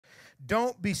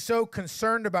Don't be so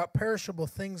concerned about perishable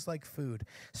things like food.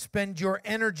 Spend your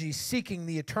energy seeking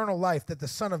the eternal life that the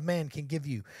Son of Man can give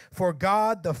you. For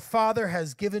God the Father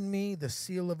has given me the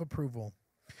seal of approval."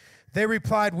 They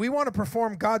replied, "We want to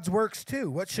perform God's works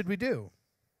too. What should we do?"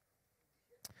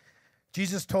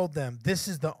 Jesus told them, "This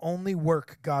is the only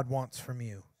work God wants from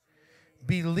you.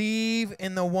 Believe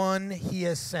in the one he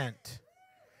has sent."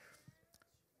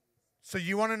 So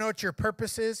you want to know what your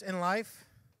purpose is in life?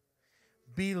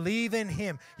 Believe in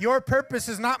him. Your purpose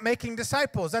is not making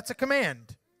disciples. That's a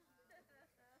command.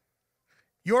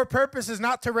 Your purpose is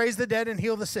not to raise the dead and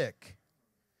heal the sick.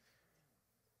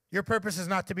 Your purpose is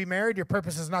not to be married. Your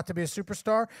purpose is not to be a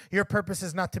superstar. Your purpose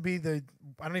is not to be I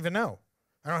don't even know.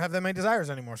 I don't have that many desires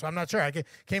anymore, so I'm not sure. I can't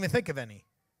even think of any.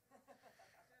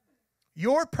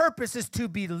 Your purpose is to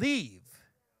believe.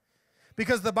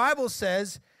 Because the Bible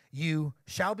says, you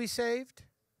shall be saved.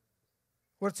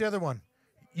 What's the other one?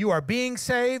 You are being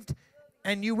saved,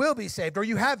 and you will be saved, or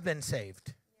you have been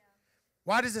saved.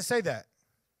 Why does it say that?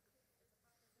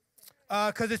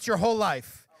 Because it's your whole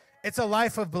life. It's a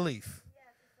life of belief.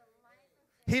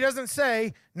 He doesn't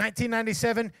say,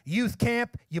 1997, youth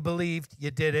camp, you believed,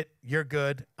 you did it, you're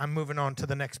good, I'm moving on to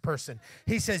the next person.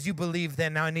 He says, you believe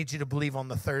then, now I need you to believe on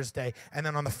the Thursday, and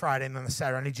then on the Friday, and then the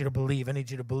Saturday. I need you to believe, I need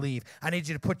you to believe. I need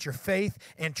you to put your faith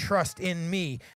and trust in me